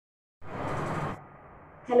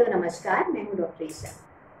Hello नमस्कार, मैं हूँ डॉक्टर ईशा।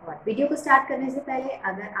 और वीडियो को स्टार्ट करने से पहले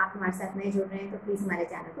अगर आप हमारे साथ नए जुड़ रहे हैं तो प्लीज़ हमारे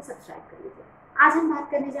चैनल को सब्सक्राइब कर लीजिए। आज हम बात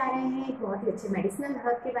करने जा रहे हैं एक बहुत ही अच्छे मेडिसिनल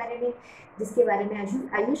हर्ब के बारे में, जिसके बारे में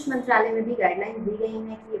आयुष मंत्रालय में भी गाइडलाइंस दी गई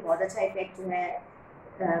हैं कि ये बहुत अच्छा इफेक्ट जो है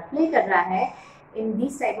प्ले कर रहा है in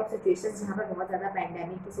this type of situations जहाँ पर बहुत ज़्यादा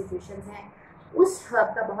पैंडेमिक की सिचुएशंस हैं। उस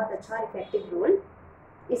हर्ब का बहुत अच्छा और इफेक्टिव रोल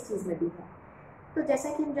इस चीज़ में भी है। तो जैसा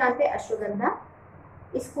कि हम जानते हैं, अश्वगंधा,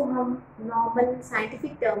 इसको हम नॉर्मल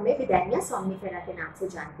साइंटिफिक टर्म में विदैनिया सोमनिफेरा के नाम से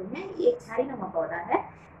जानते हैं। ये एक झाड़ीनुमा पौधा है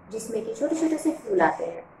जिसमें कि छोटे छोटे से फूल आते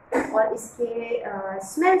हैं और इसके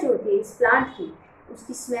स्मेल जो होती है इस प्लांट की,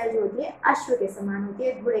 उसकी स्मेल जो होती है अश्व के समान होती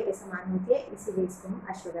है, घोड़े के समान होती है, इसीलिए इसको हम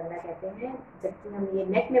अश्वगंधा कहते हैं। जबकि हम ये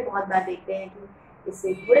नेट में बहुत बार देखते हैं कि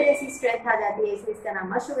इससे घोड़े जैसी स्ट्रेंथ आ जाती है, इसलिए इसका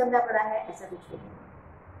नाम अश्वगंधा पड़ा है, ऐसा कुछ भी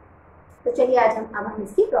नहीं। तो चलिए आज हम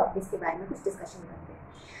इसकी प्रॉपर्टीज के बारे में कुछ डिस्कशन करते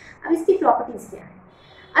हैं। अब इसकी प्रॉपर्टीज क्या है?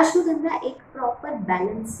 अश्वगंधा एक प्रॉपर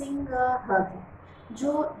बैलेंसिंग हर्ब है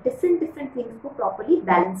जो डिफरेंट थिंग्स को प्रॉपरली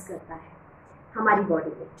बैलेंस करता है हमारी बॉडी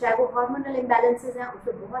में। चाहे वो हार्मोनल इम्बैलेंसेज हैं, उस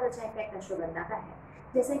पर बहुत अच्छा इफेक्ट अश्वगंधा का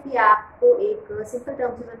है। जैसे कि आपको एक सिंपल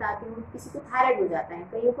टर्म से बताती हूँ, किसी को थायराइड हो जाता है,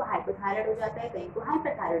 कईयों को हाइपोथायराइड हो जाता है, कईयों को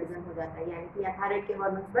हाइपरथायराइडिज्म हो जाता है, यानी कि या थायराइड के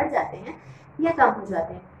हार्मोन्स बढ़ जाते हैं या कम हो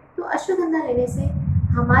जाते हैं। तो अश्वगंधा लेने से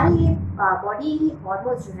हमारे ये बॉडी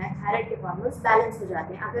हार्मोन्स जो है, थायराइड के हार्मोन्स बैलेंस हो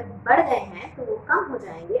जाते हैं। अगर बढ़ गए हैं तो वो कम हो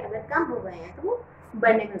जाएंगे, अगर कम हो गए हैं तो वो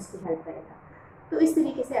बढ़ने में उसकी हेल्प करेगा। तो इस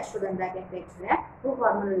तरीके से अश्वगंधा का इफेक्ट जो है वो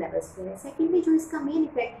हार्मोनल लेवल्स पे है। सेकेंडली जो इसका मेन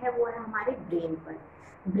इफेक्ट है वो है हमारे ब्रेन पर,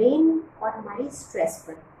 ब्रेन और हमारी स्ट्रेस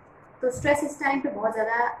पर। तो स्ट्रेस इस टाइम पे बहुत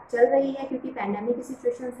ज़्यादा चल रही है क्योंकि पैंडेमिक की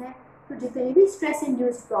सिचुएशंस हैं। तो जितनी भी स्ट्रेस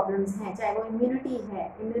इंड्यूस्ड प्रॉब्लम्स हैं, चाहे वो इम्यूनिटी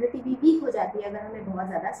है, इम्यूनिटी भी वीक हो जाती है अगर हमें बहुत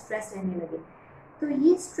ज़्यादा स्ट्रेस रहने लगे। तो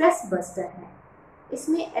ये स्ट्रेस बस्टर है।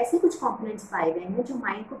 इसमें ऐसे कुछ कंपोनेंट्स पाए गए हैं जो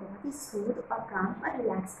माइंड को बहुत ही स्मूथ और काम और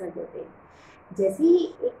रिलैक्स कर देते हैं। जैसे ही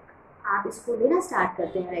एक आप इसको लेना स्टार्ट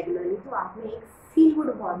करते हैं रेगुलरली, तो आप में एक फील गुड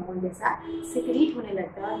हार्मोन जैसा सिक्रीट होने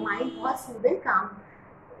लगता है और माइंड बहुत स्मूथ एंड काम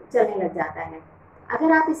चलने लग जाता है।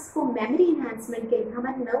 अगर आप इसको मेमोरी इन्हांसमेंट के लिए,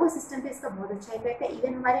 हमारे नर्वस सिस्टम पे इसका बहुत अच्छा इफेक्ट है।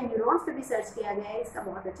 इवन हमारे न्यूरॉन्स पे भी सर्च किया गया है, इसका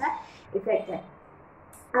बहुत अच्छा इफेक्ट है।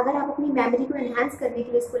 अगर आप अपनी मेमोरी को एनहांस करने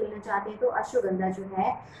के लिए इसको लेना चाहते हैं तो अश्वगंधा जो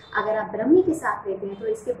है, अगर आप ब्रह्मी के साथ लेते हैं तो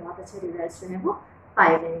इसके बहुत अच्छे रिजल्ट्स जो हैं वो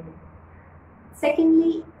पाए गए हैं।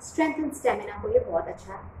 सेकेंडली, स्ट्रेंथ एंड स्टेमिना को ये बहुत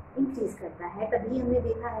अच्छा इंक्रीज करता है। तभी हमने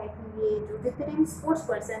देखा है कि ये जो जितने भी स्पोर्ट्स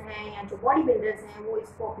पर्सन हैं या जो बॉडी बिल्डर्स हैं, वो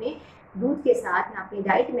इसको अपने दूध के साथ या अपनी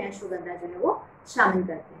डाइट में अश्वगंधा जो है वो शामिल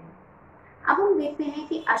करते हैं। अब हम देखते हैं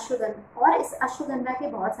कि अश्वगंधा, और इस अश्वगंधा के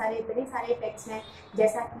बहुत सारे इतने सारे इफेक्ट्स हैं,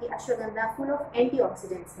 जैसा कि अश्वगंधा फुल ऑफ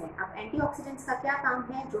एंटीऑक्सीडेंट्स है। अब एंटीऑक्सीडेंट्स का क्या काम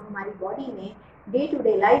है? जो हमारी बॉडी में डे टू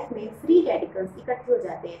डे लाइफ में फ्री रेडिकल्स इकट्ठे हो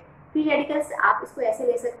जाते हैं। फ्री रेडिकल्स आप इसको ऐसे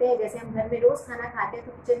ले सकते हैं, जैसे हम घर में रोज खाना खाते हैं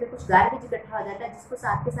तो किचन में कुछ गार्बेज इकट्ठा हो जाता है, जिसको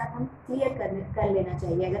साथ के साथ हम क्लियर कर लेना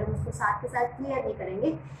चाहिए। अगर हम उसको साथ के साथ क्लियर नहीं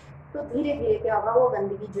करेंगे तो धीरे धीरे क्या होगा, वो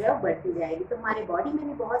गंदगी जो है वो बढ़ती जाएगी। तो हमारे बॉडी में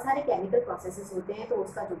भी बहुत सारे केमिकल प्रोसेसेस होते हैं, तो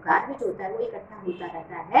उसका जो गार्बेज होता है वो इकट्ठा होता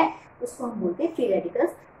रहता है, उसको हम बोलते हैं फ्री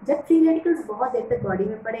रेडिकल्स। जब फ्री रेडिकल्स बहुत देर तक बॉडी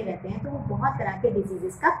में पड़े रहते हैं तो वो बहुत तरह के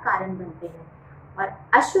डिजीजेस का कारण बनते हैं। और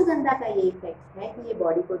अश्वगंधा का ये इफेक्ट है कि ये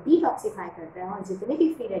बॉडी को डिटॉक्सिफाई करता है और जितने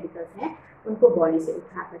भी फ्री रेडिकल्स हैं उनको बॉडी से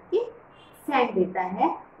उठा करके फेंक देता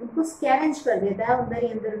है, उनको स्कैवेंज कर देता है, अंदर ही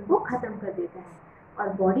अंदर उनको खत्म कर देता है और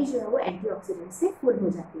बॉडी जो है वो एंटीऑक्सीडेंट से फुल हो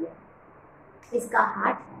जाती है। इसका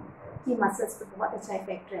हार्ट की मसल्स पे बहुत अच्छा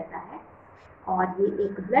इफेक्ट रहता है और ये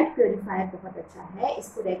एक ब्लड प्योरीफायर बहुत अच्छा है।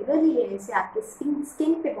 इसको रेगुलरली लेने से आपके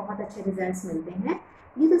स्किन पे बहुत अच्छे रिजल्ट्स मिलते हैं।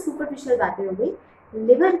 ये तो सुपरफिशियल बातें हो गई।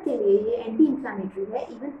 लिवर के लिए ये एंटी इंफ्लामेटरी है,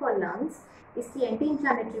 इवन फॉर लंग्स। इसकी एंटी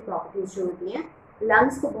इंफ्लामेटरी प्रॉपर्टीज जो होती हैं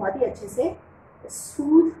लंग्स को बहुत ही अच्छे से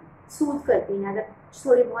सूद करती हैं। अगर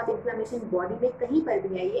थोड़ी बहुत इन्फ्लामेशन बॉडी में कहीं पर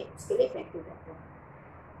भी है, ये उसके लिए इफेक्टिव रहता है।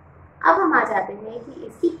 अब हम आ जाते हैं कि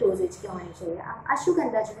इसकी डोजेज क्या होनी चाहिए। अब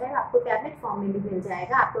अश्वगंधा जो है आपको टैबलेट फॉर्म में भी मिल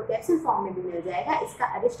जाएगा, आपको कैप्सूल फॉर्म में भी मिल जाएगा। इसका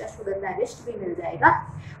अरिष्ट अश्वगंधा अरिष्ट भी मिल जाएगा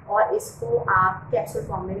और इसको आप कैप्सूल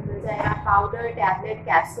फॉर्म में भी मिल जाएगा। पाउडर, टैबलेट,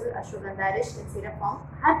 कैप्सूल, अश्वगंधा अरिष्ट, सिरप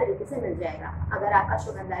फॉर्म हर तरीके से मिल जाएगा। अगर आप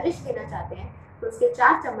अश्वगंधा अरिष्ट लेना चाहते हैं तो उसके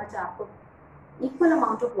 4 चम्मच आपको इक्वल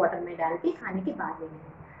अमाउंट ऑफ वाटर में डाल के खाने के बाद लेना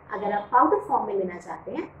है। अगर आप पाउडर फॉर्म में लेना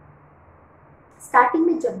चाहते हैं, स्टार्टिंग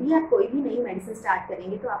में जब भी आप कोई भी नई मेडिसिन स्टार्ट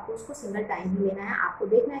करेंगे तो आपको उसको सिंगल टाइम ही लेना है। आपको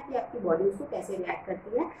देखना है कि आपकी बॉडी उसको कैसे रिएक्ट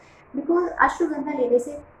करती है। बिकॉज अश्वगंधा लेने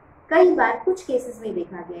से कई बार कुछ केसेस में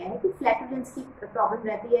देखा गया है कि फ्लैटुलेंस की प्रॉब्लम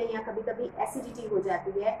रहती है या कभी कभी एसिडिटी हो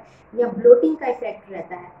जाती है या ब्लोटिंग का इफेक्ट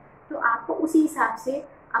रहता है। तो आपको उसी हिसाब से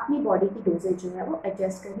अपनी बॉडी की डोजेज जो है वो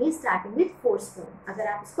एडजस्ट करनी है, स्टार्टिंग विथ 4 स्पून अगर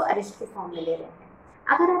आप इसको अरिष्ट के फॉर्म में ले रहे हैं।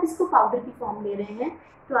 अगर आप इसको पाउडर की फॉर्म ले रहे हैं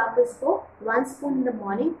तो आप इसको 1 spoon in the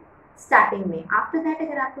morning, starting में। आफ्टर दैट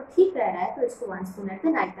अगर आपको ठीक रह रहा है तो इसको 1 spoon at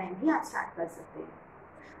the night time भी आप स्टार्ट कर सकते हैं।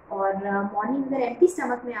 और मॉर्निंग अगर एम्प्टी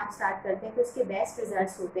स्टमक में आप स्टार्ट करते हैं तो इसके बेस्ट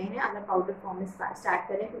रिजल्ट्स होते हैं अगर पाउडर फॉर्म में स्टार्ट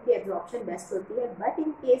करें, क्योंकि एब्जॉर्प्शन बेस्ट होती है। बट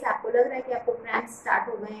इन केस आपको लग रहा है कि आपको क्रैम्प्स स्टार्ट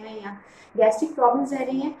हो गए हैं या गैस्ट्रिक प्रॉब्लम्स रह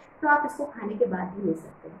रही हैं तो आप इसको खाने के बाद भी ले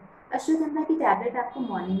सकते हैं। अश्वगंधा की टैबलेट आपको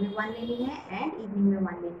मॉर्निंग में 1 लेनी है एंड इवनिंग में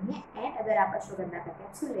 1 लेनी है। एंड अगर आप अश्वगंधा का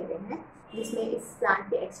कैप्सूल ले रहे हैं जिसमें इस प्लांट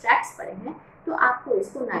के एक्सट्रैक्ट्स पड़े हैं तो आपको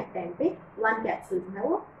इसको नाइट टाइम पे 1 कैप्सूल जो है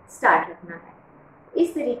वो स्टार्ट रखना है।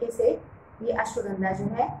 इस तरीके से ये अश्वगंधा जो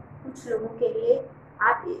है कुछ लोगों के लिए,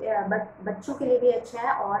 आप बच्चों के लिए भी अच्छा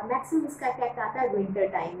है और मैक्सिमम इसका इफेक्ट आता है विंटर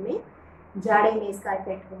टाइम में। जाड़े में इसका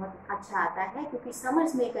इफेक्ट बहुत अच्छा आता है, क्योंकि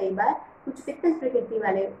समर्स में कई बार कुछ पित्तल प्रकृति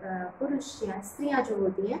वाले पुरुष या स्त्रियां जो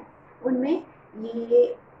होती हैं उनमें ये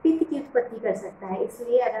पित्त की उत्पत्ति कर सकता है।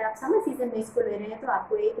 इसलिए अगर आप समर सीजन में इसको ले रहे हैं तो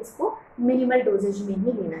आपको इसको मिनिमल डोजेज में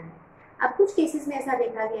ही लेना है। अब कुछ केसेस में ऐसा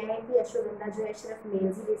देखा गया है कि अश्वगंधा जो है सिर्फ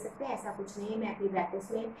मेल्स ही ले सकते हैं, ऐसा कुछ नहीं है। मैं अपनी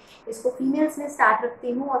प्रैक्टिस में इसको फीमेल्स में स्टार्ट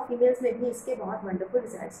रखती हूँ और फीमेल्स में भी इसके बहुत वंडरफुल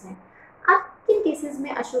रिजल्ट्स हैं। अब किन केसेस में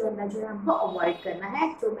अश्वगंधा जो है हमको अवॉइड करना है,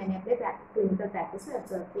 जो मैंने अपने क्लिनिकल प्रैक्टिस में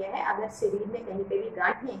ऑब्जर्व किया है। अगर शरीर में कहीं पे भी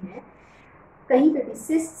गांठें हैं, कहीं पे भी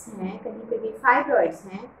सिस्ट्स हैं, कहीं पे भी फाइब्रॉइड्स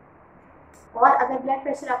हैं और अगर ब्लड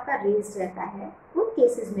प्रेशर आपका रेज रहता है, उन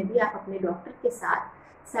केसेस में भी आप अपने डॉक्टर के साथ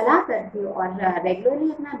सलाह करके और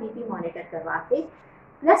रेगुलरली अपना बीपी मॉनिटर करवा के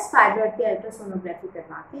प्लस फाइब्रॉइड की अल्ट्रासोनोग्राफी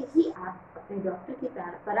करवा के ही आप अपने डॉक्टर की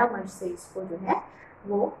परामर्श से इसको जो है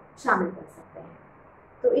वो शामिल कर सकते हैं।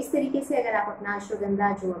 तो इस तरीके से अगर आप अपना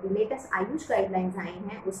अश्वगंधा, जो अभी लेटेस्ट आयुष गाइडलाइंस आई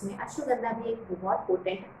हैं उसमें अश्वगंधा भी एक बहुत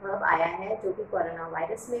पोटेंट हर्ब आया है जो कि कोरोना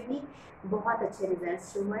वायरस में भी बहुत अच्छे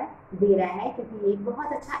रिजल्ट्स जो है दे रहा है, क्योंकि ये एक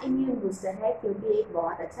बहुत अच्छा इम्यून बूस्टर है, क्योंकि एक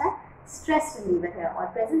बहुत अच्छा स्ट्रेस रिलीवर है और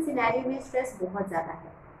प्रेजेंट सिनेरियो में स्ट्रेस बहुत ज़्यादा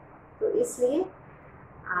है। तो इसलिए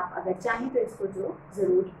आप अगर चाहें तो इसको जो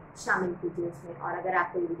ज़रूर शामिल कीजिए उसमें। और अगर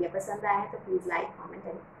आपको ये वीडियो पसंद आया है तो please like, comment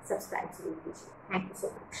and subscribe जरूर कीजिए। Thank you so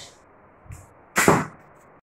much.